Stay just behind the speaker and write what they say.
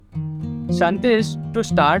Shantesh, to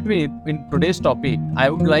start with, in today's topic, I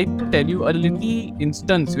would like to tell you a little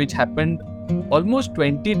instance which happened almost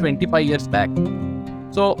 25 years back.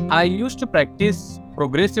 So, I used to practice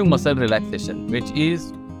progressive muscle relaxation, which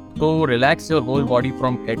is to relax your whole body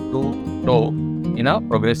from head to toe in a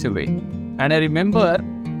progressive way. And I remember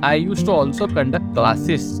I used to also conduct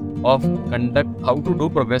classes of conduct how to do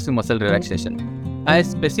progressive muscle relaxation. I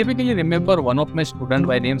specifically remember one of my student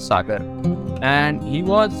by name Sagar, and he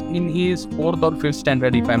was in his fourth or fifth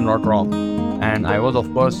standard, if I'm not wrong. And I was,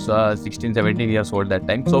 of course, 16, 17 years old that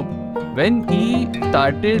time. So when he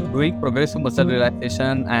started doing progressive muscle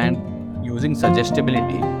relaxation and using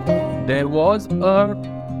suggestibility, there was a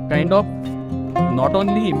kind of not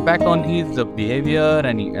only impact on his behavior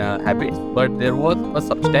and habits, but there was a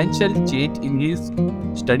substantial change in his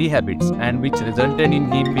study habits, and which resulted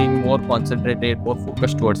in him being more concentrated, more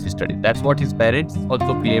focused towards his study. That's what his parents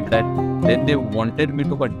also claimed, that then they wanted me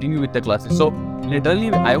to continue with the classes. So literally,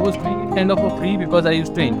 I was doing it kind of for free because I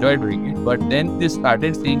used to enjoy doing it. But then they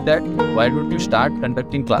started saying that, why don't you start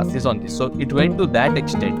conducting classes on this? So it went to that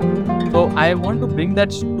extent. So I want to bring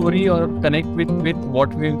that story or connect with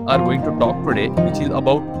what we are going to talk today, which is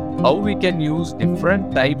about how we can use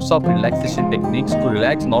different types of relaxation techniques to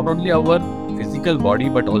relax not only our physical body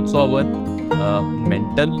but also our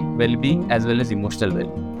mental well-being as well as emotional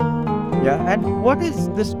well-being. Yeah, and what is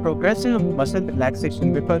this progressive muscle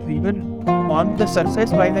relaxation? Because even on the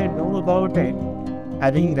surface, while I know about it,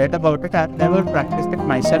 having read about it, I've never practiced it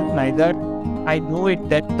myself, neither I know in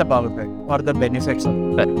depth about it or the benefits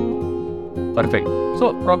of it. Perfect.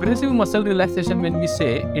 So progressive muscle relaxation, when we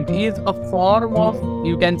say, it is a form of,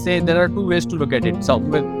 you can say there are two ways to look at it.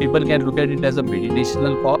 Some people can look at it as a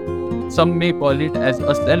meditational form. Some may call it as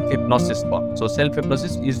a self-hypnosis form. So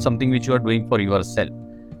self-hypnosis is something which you are doing for yourself.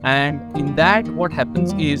 And in that, what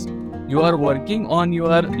happens is you are working on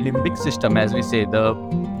your limbic system, as we say,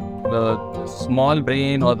 the small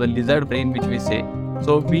brain or the lizard brain, which we say.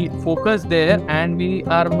 So we focus there and we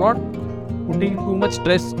are not putting too much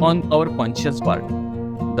stress on our conscious part.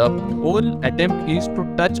 The whole attempt is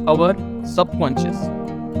to touch our subconscious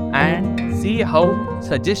and see how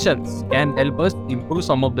suggestions can help us improve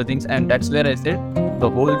some of the things. And that's where I said the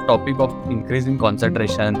whole topic of increasing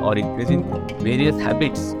concentration or increasing various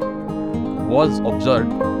habits was observed,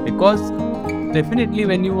 because definitely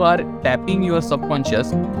when you are tapping your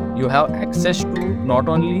subconscious, you have access to not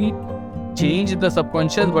only change the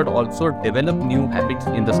subconscious but also develop new habits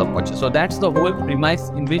in the subconscious. So that's the whole premise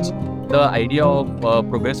in which the idea of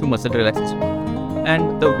progressive muscle relaxation.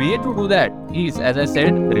 And the way to do that is, as I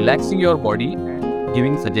said, relaxing your body and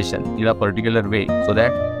giving suggestion in a particular way so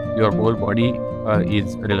that your whole body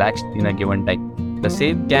is relaxed in a given time. The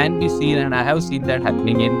same can be seen, and I have seen that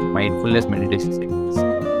happening in mindfulness meditation techniques.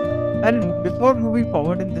 And before moving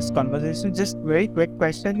forward in this conversation, just very quick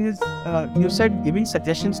question is, you said giving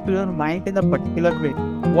suggestions to your mind in a particular way.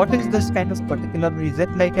 What is this kind of particular way? Is it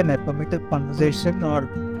like an affirmative conversation or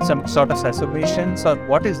some sort of affirmations, or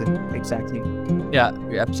what is it exactly? Yeah,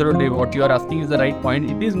 absolutely. What you are asking is the right point.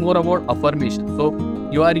 It is more about affirmation. So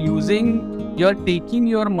you are taking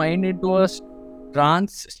your mind into a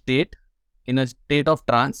trance state, in a state of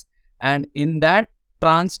trance. And in that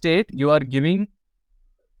trance state, you are giving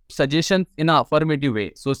suggestions in an affirmative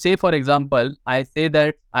way. So say, for example, I say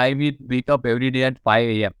that I will wake up every day at 5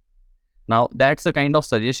 a.m. Now, that's a kind of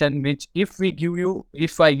suggestion which if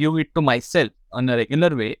I give it to myself on a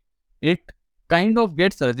regular way, it kind of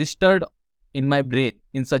gets registered in my brain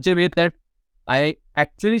in such a way that I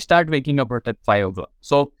actually start waking up at 5 o'clock.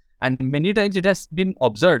 So, and many times it has been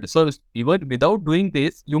observed. So even without doing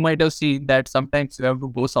this, you might have seen that sometimes you have to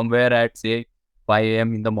go somewhere at say 5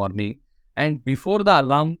 a.m. in the morning, and before the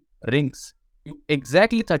alarm rings,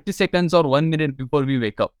 exactly 30 seconds or 1 minute before we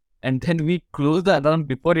wake up, and then we close the alarm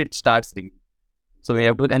before it starts ringing. So we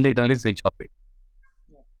have to then literally switch off it.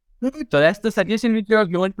 So that's the suggestion which you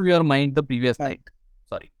have given to your mind the previous night.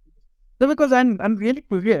 Sorry. No, because I'm really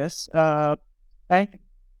curious, and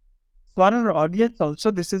for our audience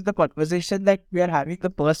also, this is the conversation that we are having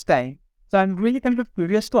the first time. So I'm really kind of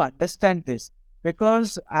curious to understand this,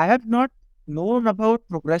 because I have not known about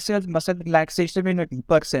progressive muscle relaxation in a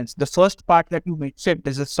deeper sense. The first part that you mentioned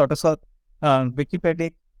is a sort of a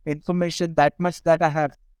Wikipedia information, that much that I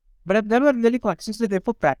have, but I've never really consciously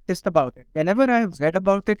therefore practiced about it. Whenever I've read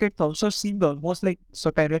about it, it also seemed almost like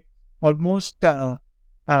esoteric, almost uh,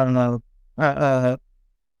 uh, uh,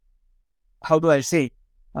 how do I say,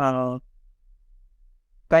 uh,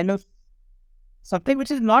 kind of something which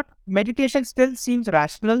is not meditation. Still seems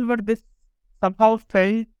rational, but this somehow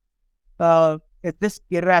felt is this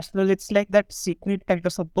irrational. It's like that secret kind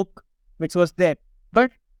of a book which was there.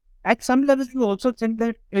 But at some levels, you also think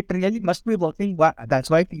that it really must be working. That's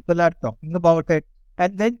why people are talking about it.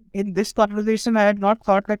 And then in this conversation, I had not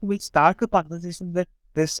thought that we'll start a conversation with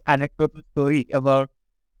this anecdotal story about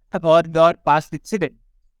your past incident.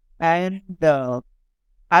 And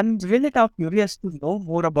I'm really now curious to know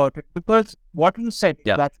more about it because what you said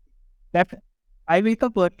Yeah. that I wake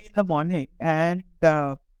up early in the morning and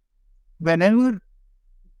whenever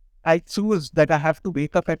I choose that I have to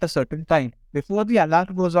wake up at a certain time, before the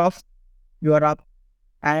alarm goes off, you are up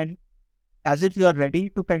and as if you are ready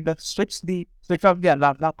to kind of switch off the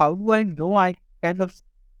alarm. Now, how do I know I kind of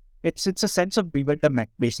it's a sense of bewilderment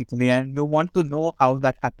basically, and you want to know how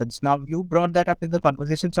that happens. Now, you brought that up in the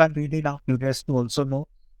conversation, so I'm really now curious to also know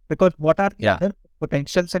because what are the Yeah. other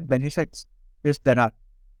potentials and benefits is there are?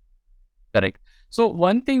 Correct. So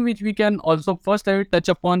one thing which we can also first I will touch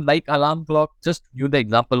upon, like alarm clock, just give the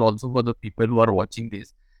example also for the people who are watching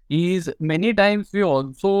this, is many times we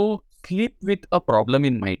also sleep with a problem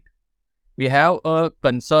in mind. We have a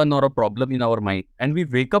concern or a problem in our mind and we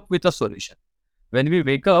wake up with a solution. When we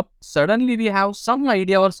wake up, suddenly we have some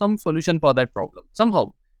idea or some solution for that problem.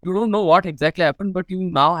 Somehow, you don't know what exactly happened, but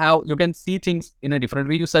you can see things in a different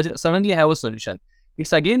way. You suddenly have a solution.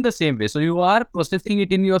 It's again the same way. So you are processing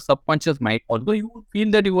it in your subconscious mind. Although you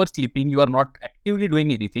feel that you are sleeping, you are not actively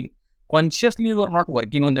doing anything. Consciously, you are not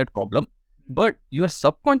working on that problem. But your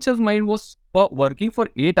subconscious mind was working for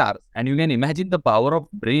 8 hours. And you can imagine the power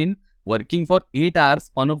of brain working for 8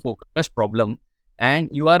 hours on a focused problem, and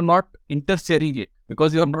you are not interfering it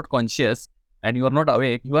because you are not conscious and you are not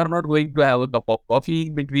awake. You are not going to have a cup of coffee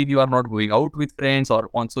in between. You are not going out with friends or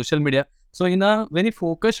on social media. So in a very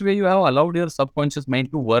focused way, you have allowed your subconscious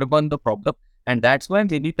mind to work on the problem. And that's why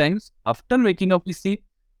many times after waking up, we see,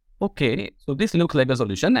 okay, so this looks like a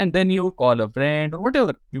solution. And then you call a friend or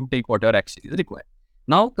whatever, you take whatever action is required.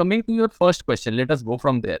 Now, coming to your first question, let us go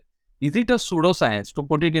from there. Is it a pseudoscience to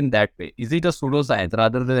put it in that way? Is it a pseudoscience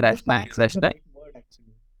rather than rational?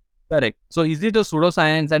 Correct. So is it a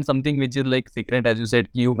pseudoscience and something which is like secret, as you said,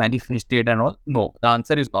 you manifest it and all? No, the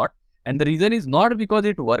answer is not. And the reason is not because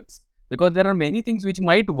it works, because there are many things which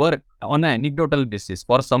might work on an anecdotal basis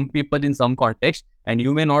for some people in some context, and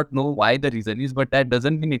you may not know why the reason is, but that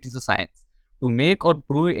doesn't mean it is a science. To make or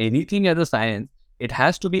prove anything as a science, it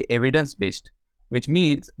has to be evidence based, which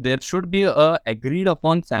means there should be a agreed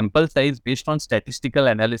upon sample size based on statistical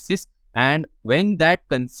analysis, and when that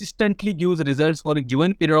consistently gives results for a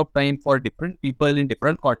given period of time for different people in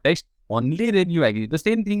different contexts, only then you agree. The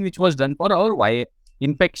same thing which was done for our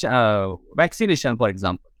infection, vaccination, for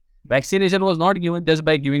example. Vaccination was not given just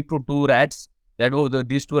by giving to two rats that, oh,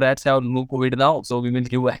 these two rats have no COVID now, so we will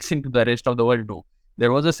give vaccine to the rest of the world. No.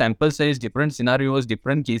 There was a sample size, different scenarios,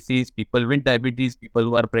 different cases, people with diabetes, people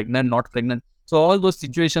who are pregnant, not pregnant. So all those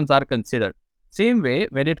situations are considered. Same way,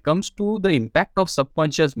 when it comes to the impact of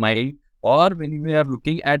subconscious mind, or when we are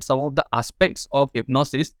looking at some of the aspects of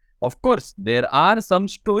hypnosis, of course, there are some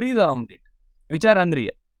stories around it, which are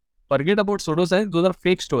unreal. Forget about pseudoscience, those are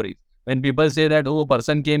fake stories. When people say that, oh, a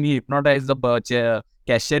person came, he hypnotized the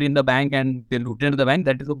cashier in the bank and they looted the bank,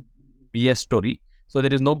 that is a BS story. So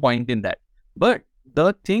there is no point in that. But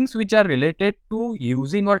the things which are related to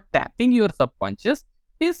using or tapping your subconscious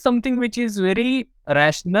is something which is very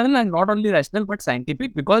rational, and not only rational but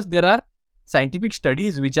scientific, because there are scientific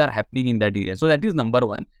studies which are happening in that area. So that is number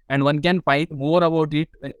one, and one can find more about it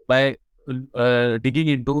by digging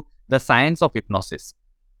into the science of hypnosis,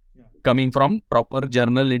 coming from proper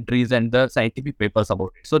journal entries and the scientific papers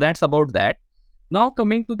about it. So that's about that. Now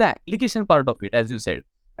coming to the application part of it, as you said,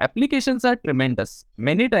 applications are tremendous.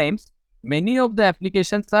 Many times, many of the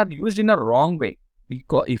applications are used in a wrong way.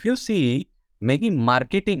 Because if you see many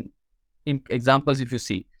marketing examples, if you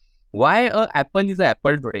see why Apple is a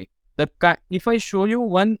Apple today, if I show you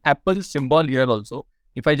one Apple symbol here also,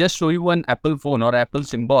 if I just show you one Apple phone or Apple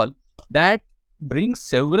symbol, that brings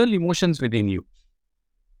several emotions within you.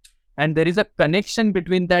 And there is a connection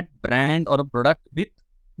between that brand or a product with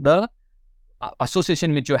the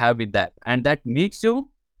association which you have with that. And that makes you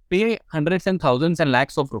pay hundreds and thousands and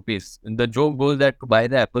lakhs of rupees. And the joke goes that to buy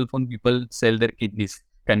the Apple phone, people sell their kidneys,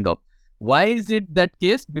 kind of. Why is it that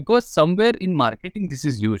case? Because somewhere in marketing, this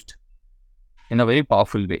is used in a very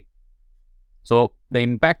powerful way. So the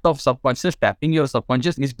impact of subconscious, tapping your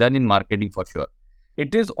subconscious, is done in marketing for sure.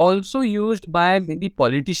 It is also used by many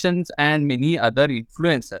politicians and many other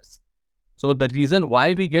influencers. So the reason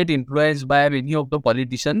why we get influenced by many of the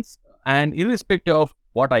politicians, and irrespective of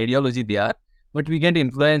what ideology they are, but we get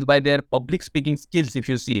influenced by their public speaking skills. If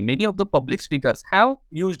you see, many of the public speakers have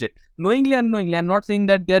used it, knowingly, unknowingly. I'm not saying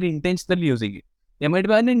that they are intentionally using it. They might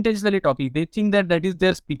be unintentionally talking. They think that that is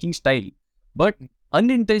their speaking style. But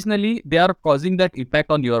unintentionally they are causing that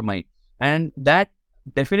impact on your mind, and that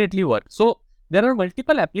definitely works. So there are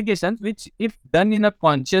multiple applications which, if done in a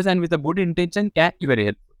conscious and with a good intention, can be very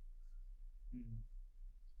helpful.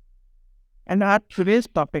 And our today's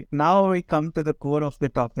topic, now we come to the core of the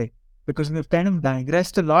topic, because we've kind of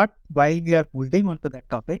digressed a lot while we are holding on to that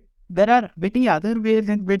topic. There are many other ways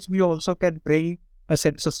in which we also can bring a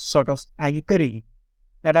sense of sort of anchoring.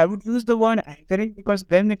 And I would use the word anchoring because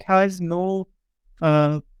then it has no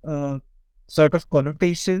uh, uh, sort of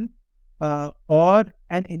connotation or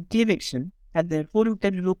an inclination. And therefore, you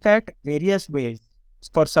can look at various ways.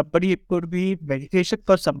 For somebody, it could be meditation.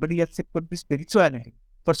 For somebody else, it could be spirituality.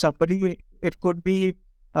 For somebody, it could be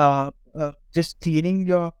just cleaning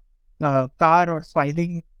your car or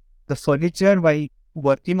filing the furniture while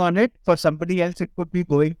working on it. For somebody else, it could be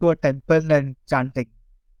going to a temple and chanting.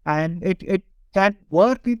 And it can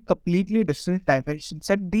work in completely different dimensions.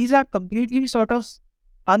 And these are completely sort of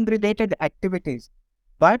unrelated activities.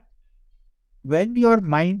 But when your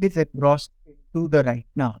mind is engrossed into the right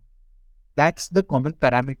now, that's the common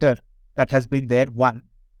parameter that has been there. One.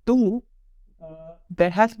 Two,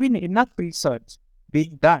 there has been enough research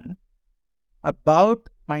being done about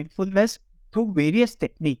mindfulness through various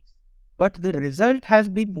techniques, but the result has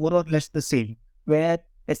been more or less the same, where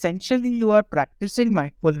essentially you are practicing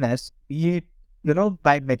mindfulness, be it,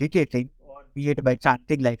 by meditating or be it by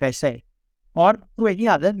chanting, like I said, or through any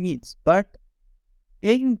other means. But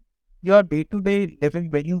in your day-to-day living,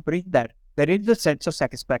 when you bring that, there is a sense of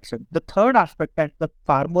satisfaction. The third aspect, and the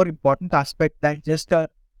far more important aspect than just a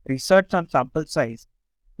research on sample size,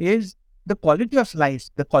 is the quality of life,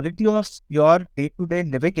 the quality of your day-to-day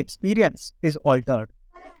living experience is altered.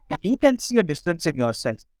 You can see a difference in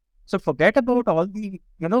yourself. So forget about all the,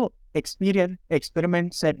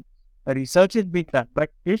 experiments and research is being done. But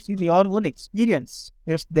if in your own experience,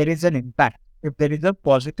 if there is an impact, if there is a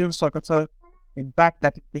positive sort of a impact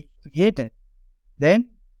that is being created, then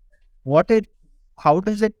how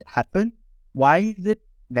does it happen? Why is it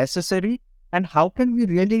necessary? And how can we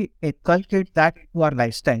really inculcate that into our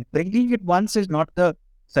lifestyle? Bringing it once is not the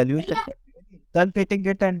solution. Inculcating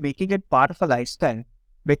it and making it part of a lifestyle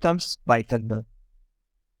becomes vital.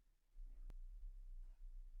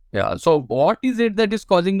 Yeah. So what is it that is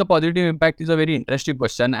causing the positive impact is a very interesting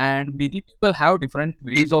question, and many people have different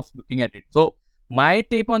ways of looking at it. So my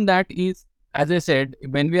take on that is, as I said,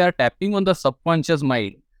 when we are tapping on the subconscious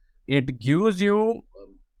mind, it gives you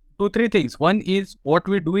two, three things. One is what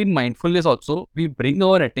we do in mindfulness also, we bring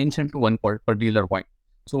our attention to one particular point.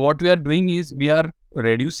 So what we are doing is we are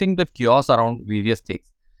reducing the chaos around various things.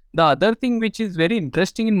 The other thing which is very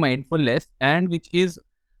interesting in mindfulness, and which is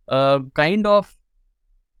kind of,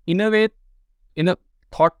 in a way, in a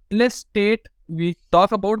thoughtless state, we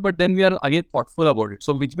talk about, but then we are again thoughtful about it.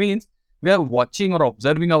 So which means we are watching or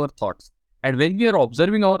observing our thoughts. And when we are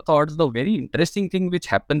observing our thoughts, the very interesting thing which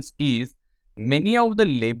happens is many of the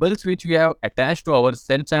labels which we have attached to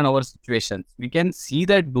ourselves and our situations, we can see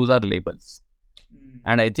that those are labels.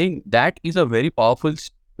 And I think that is a very powerful,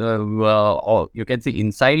 or you can say,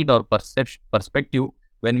 insight or perspective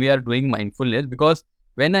when we are doing mindfulness. Because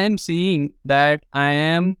when I am seeing that I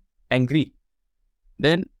am angry,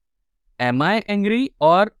 then am I angry,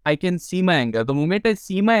 or I can see my anger? The moment I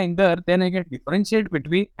see my anger, then I can differentiate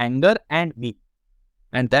between anger and me.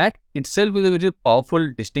 And that itself is a very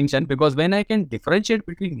powerful distinction, because when I can differentiate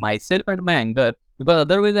between myself and my anger, because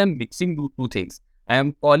otherwise I'm mixing two things. I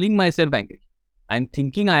am calling myself angry. I'm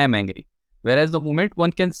thinking I am angry. Whereas the moment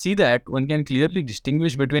one can see that, one can clearly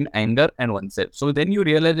distinguish between anger and oneself. So then you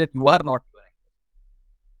realize that you are not angry.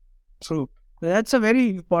 True. That's a very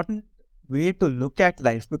important way to look at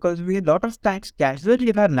life, because we a lot of times casually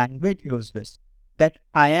in our language use this, that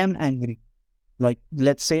I am angry. Like,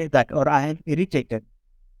 let's say that, or I am irritated.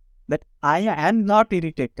 That I am not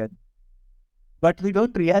irritated. But we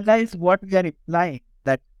don't realize what we are implying,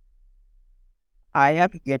 that I am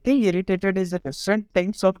getting irritated is a different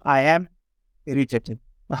thing from I am irritated.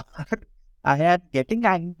 I am getting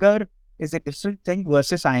anger is a different thing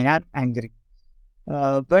versus I am angry.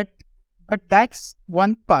 But that's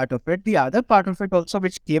one part of it. The other part of it also,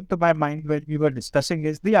 which came to my mind when we were discussing,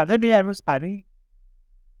 is the other day I was having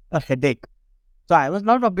a headache. So I was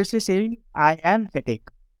not obviously saying I am headache.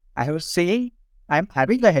 I was saying I'm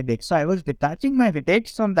having a headache. So I was detaching my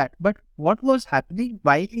headaches from that. But what was happening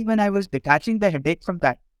while even I was detaching the headache from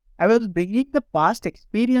that? I was bringing the past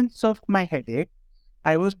experience of my headache.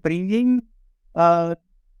 I was bringing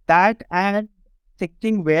that and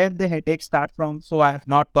thinking where the headache start from. So I have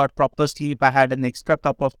not got proper sleep. I had an extra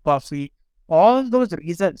cup of coffee. All those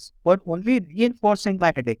reasons were only reinforcing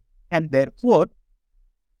my headache. And therefore,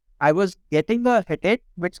 I was getting a headache,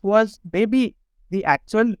 which was maybe the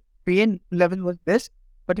actual pain level was this,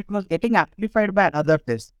 but it was getting amplified by another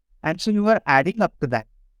this. And so you were adding up to that.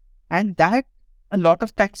 And that a lot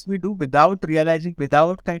of times we do without realizing,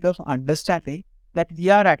 without kind of understanding that we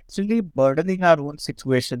are actually burdening our own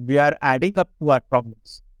situation. We are adding up to our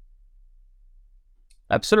problems.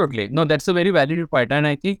 Absolutely. No, that's a very valid point. And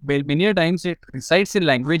I think many a times it resides in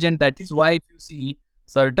language. And that is why if you see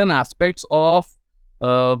certain aspects of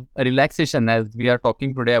relaxation, as we are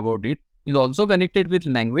talking today about it, is also connected with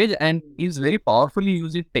language and is very powerfully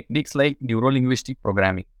used in techniques like neuro-linguistic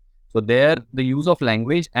programming. So there, the use of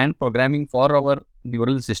language and programming for our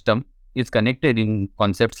neural system is connected in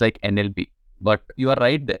concepts like NLP. But you are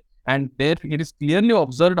right there. And there it is clearly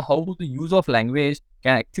observed how the use of language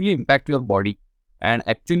can actually impact your body, and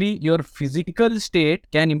actually your physical state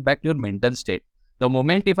can impact your mental state. The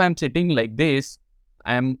moment if I'm sitting like this,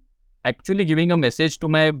 I'm actually giving a message to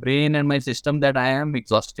my brain and my system that I am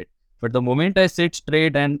exhausted. But the moment I sit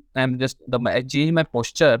straight and I change my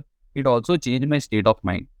posture, it also change my state of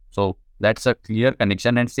mind. So that's a clear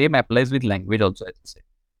connection, and same applies with language also, as I said.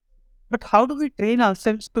 But how do we train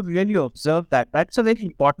ourselves to really observe that? That's a very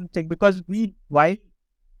important thing, because while,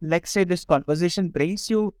 let's say, this conversation brings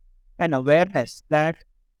you an awareness that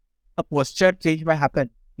a posture change may happen,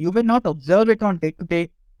 you may not observe it on day-to-day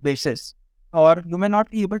basis, or you may not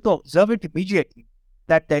be able to observe it immediately.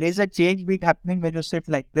 That there is a change being happening when you sit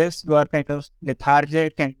like this, you are kind of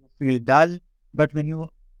lethargic and you feel dull. But when you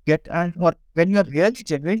or when you are really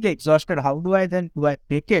genuinely exhausted, how do I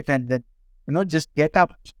take it and then just get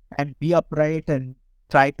up and be upright and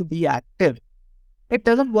try to be active? It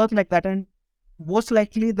doesn't work like that, and most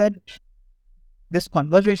likely that this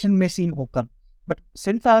conversation may seem open. But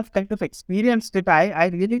since I've kind of experienced it, I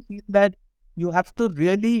really feel that you have to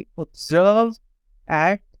really observe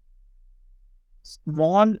at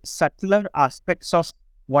small, subtler aspects of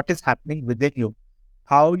what is happening within you,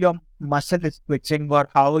 how your muscle is twitching, or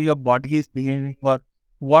how your body is behaving, or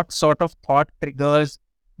what sort of thought triggers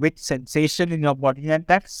which sensation in your body. And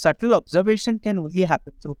that subtle observation can only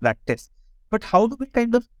happen through practice. But how do we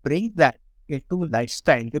kind of bring that into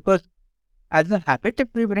lifestyle? Because as a habit, if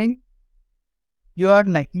we bring, you are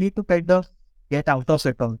likely to kind of get out of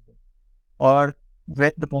it also. Or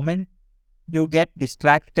when the moment you get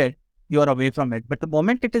distracted, you're away from it. But the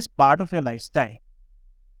moment it is part of your lifestyle,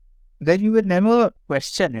 then you will never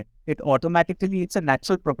question it. It's a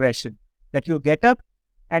natural progression that you get up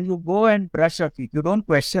and you go and brush your teeth. You don't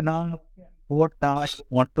question, what now I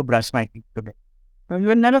want to brush my teeth today. No, you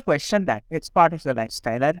will never question that. It's part of your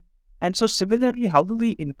lifestyle. And so similarly, how do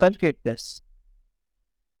we inculcate this?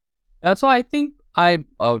 So I think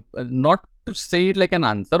not to say it like an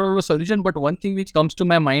answer or a solution, but one thing which comes to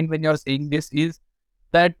my mind when you're saying this is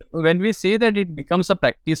that when we say that it becomes a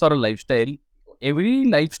practice or a lifestyle, every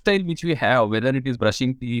lifestyle which we have, whether it is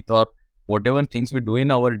brushing teeth or whatever things we do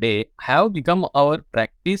in our day, have become our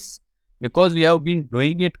practice because we have been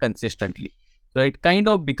doing it consistently. So it kind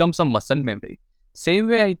of becomes a muscle memory. Same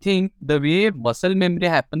way, I think the way muscle memory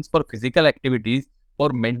happens for physical activities, for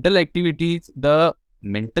mental activities, the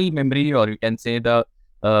mental memory, or you can say the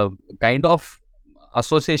kind of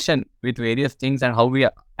association with various things and how we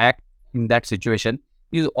act in that situation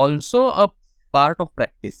is also a part of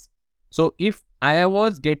practice. So if I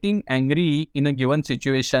was getting angry in a given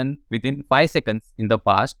situation within 5 seconds in the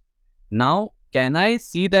past, now can I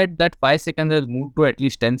see that 5 seconds has moved to at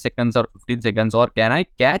least 10 seconds or 15 seconds, or can I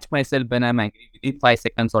catch myself when I'm angry within 5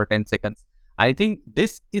 seconds or 10 seconds? I think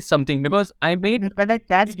this is something, because I made When I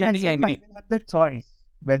catch getting myself, I angry. will have the choice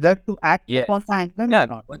whether to act Yes. upon the anger Yeah, or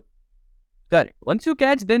not. correct. Once you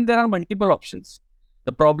catch, then there are multiple options.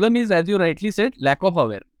 The problem is, as you rightly said, lack of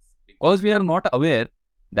awareness. Because we are not aware,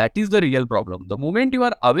 that is the real problem. The moment you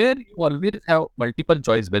are aware, you always have multiple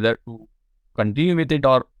choice whether to continue with it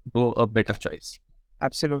or do a better choice.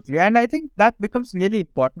 Absolutely. And I think that becomes really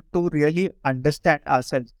important to really understand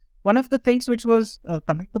ourselves. One of the things which was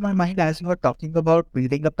coming to my mind as you were talking about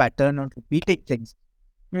building a pattern or repeating things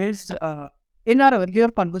is in our earlier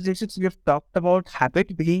conversations, we have talked about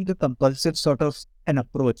habit being the compulsive sort of an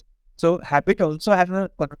approach. So habit also has a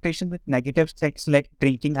connotation with negative things like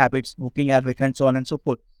drinking habits, smoking habits, and so on and so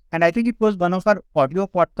forth. And I think it was one of our audio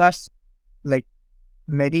podcasts like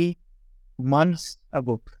many months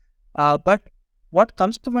ago. But what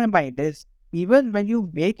comes to my mind is even when you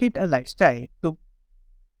make it a lifestyle, to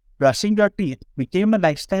brushing your teeth became a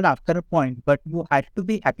lifestyle after a point, but you had to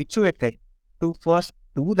be habituated to first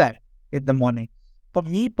do that in the morning. For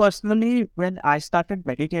me personally, when I started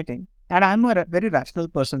meditating, and I'm a very rational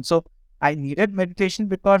person, so I needed meditation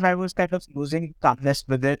because I was kind of losing calmness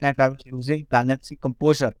with it and I was losing balance and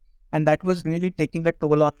composure. and that was really taking a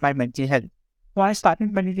toll on my mental health. So I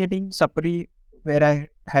started meditating Sapri, where I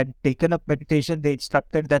had taken up meditation. They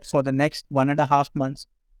instructed that for the next 1.5 months,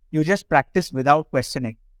 you just practice without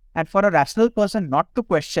questioning. And for a rational person not to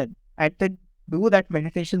question and then do that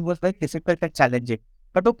meditation was very difficult and challenging.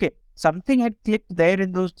 But okay, something had clicked there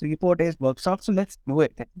in those 3-4 days workshops, so let's do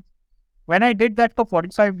it. When I did that for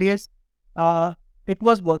 45 days, it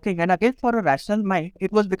was working. And again, for a rational mind,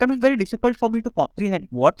 it was becoming very difficult for me to comprehend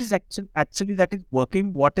what is actually that is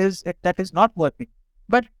working, what is it that is not working.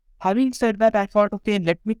 But having said that, I thought, okay,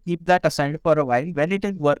 let me keep that aside for a while. When it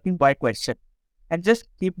is working, why question? And just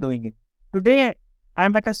keep doing it. Today,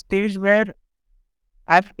 I'm at a stage where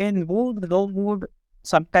I'm in mood, no mood.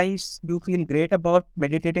 Sometimes you feel great about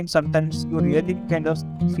meditating. Sometimes you really kind of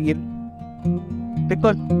feel,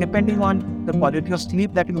 because depending on the quality of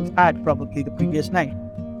sleep that you've had probably the previous night,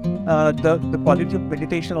 the quality of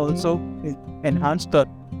meditation also is enhanced or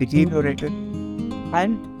deteriorated.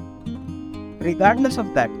 And regardless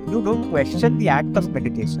of that, you don't question the act of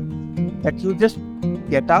meditation. That you just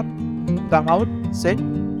get up, come out, sit,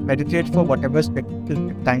 meditate for whatever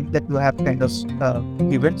time that you have kind of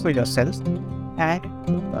given for yourself, and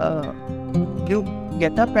you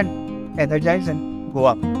get up and energize and go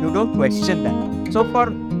up. You don't question that. So for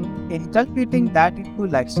inculcating that into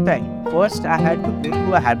lifestyle, first I had to bring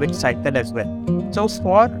to a habit cycle as well. So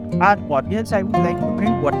for our audience, I would like to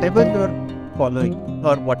bring whatever you're following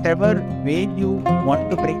or whatever way you want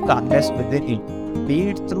to bring calmness within you. Be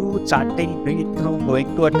it through chanting, be it through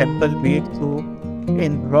going to a temple, be it through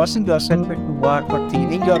engrossing yourself into work or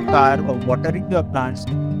cleaning your car or watering your plants,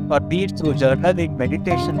 or be it through journaling,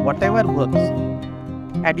 meditation, whatever works.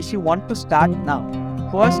 And if you want to start now,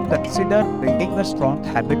 first consider building a strong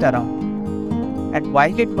habit around. And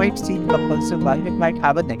while it might seem compulsive, while it might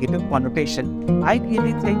have a negative connotation, I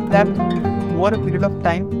really think that over a period of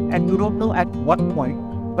time, and you don't know at what point,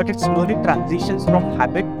 but it slowly transitions from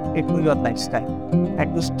habit into your lifestyle.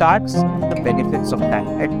 And you start seeing the benefits of that.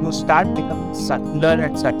 And you start becoming subtler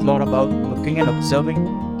and subtler about looking and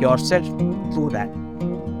observing yourself through that.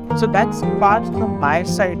 So that's part from my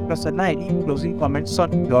side. Prasanna, any closing comments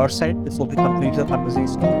on your side before we complete the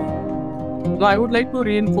conversation? No, I would like to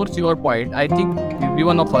reinforce your point. I think every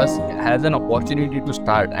one of us has an opportunity to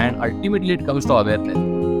start, and ultimately it comes to awareness.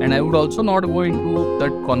 And I would also not go into that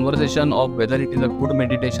conversation of whether it is a good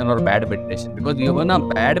meditation or bad meditation, because even a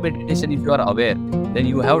bad meditation, if you are aware, then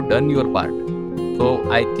you have done your part.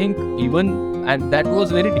 So I think and that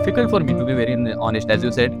was very difficult for me, to be very honest. As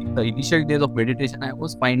you said, in the initial days of meditation, I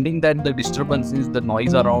was finding that the disturbances, the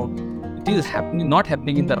noise around, it is not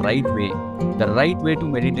happening in the right way. The right way to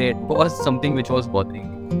meditate was something which was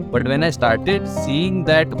bothering me. But when I started seeing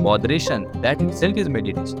that botheration, that itself is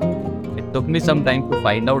meditation. It took me some time to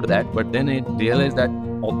find out that, but then I realized that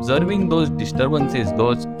observing those disturbances,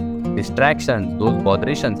 those distractions, those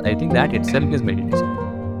botherations, I think that itself is meditation.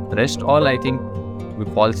 The rest all, I think,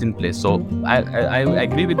 falls in place. So I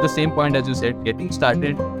agree with the same point as you said. Getting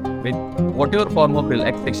started with whatever form of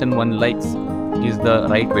relaxation one likes is the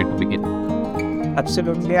right way to begin.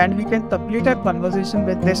 Absolutely. And we can complete our conversation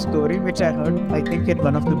with this story which I heard, I think, in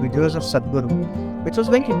one of the videos of Sadhguru, which was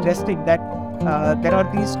very interesting, that there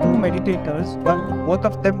are these two meditators, both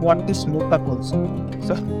of them want to smoke up also.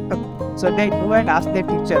 So they go and ask their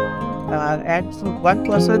teacher, and so one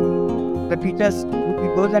person, the teacher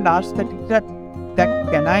goes and asks the teacher that,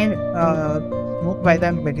 can I smoke while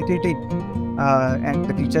I'm meditating? And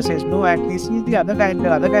the teacher says no, and he sees the other guy, and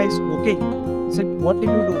the other guy is smoking. He said, what did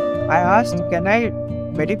you do? I asked, can I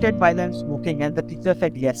meditate while I'm smoking? And the teacher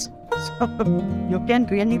said yes. So you can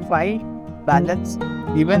really find balance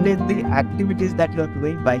even in the activities that you're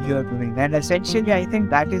doing while you're doing. And essentially, I think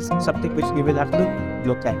that is something which we will have to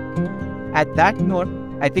look at. At that note,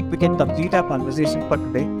 I think we can complete our conversation for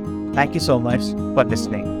today. Thank you so much for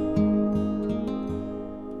listening.